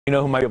You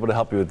know who might be able to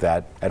help you with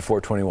that at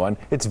 421?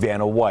 It's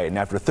Vanna White. And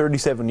after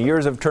 37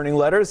 years of turning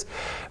letters,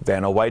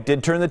 Vanna White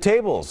did turn the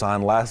tables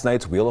on last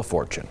night's Wheel of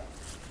Fortune.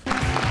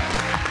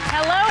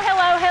 Hello,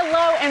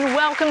 and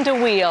welcome to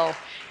Wheel.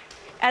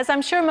 As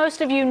I'm sure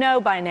most of you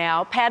know by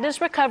now, Pat is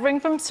recovering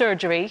from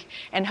surgery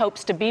and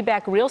hopes to be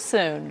back real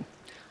soon.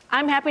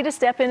 I'm happy to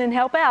step in and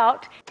help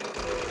out.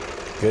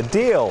 Good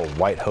deal.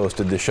 White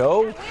hosted the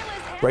show.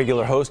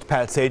 Regular host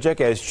Pat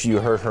Sajak, as you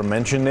heard her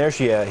mention there,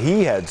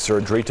 he had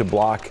surgery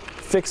to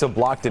fix a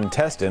blocked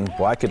intestine.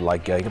 Well, I'd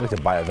like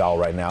to buy a vowel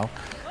right now.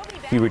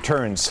 He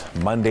returns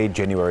Monday,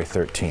 January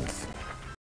 13th.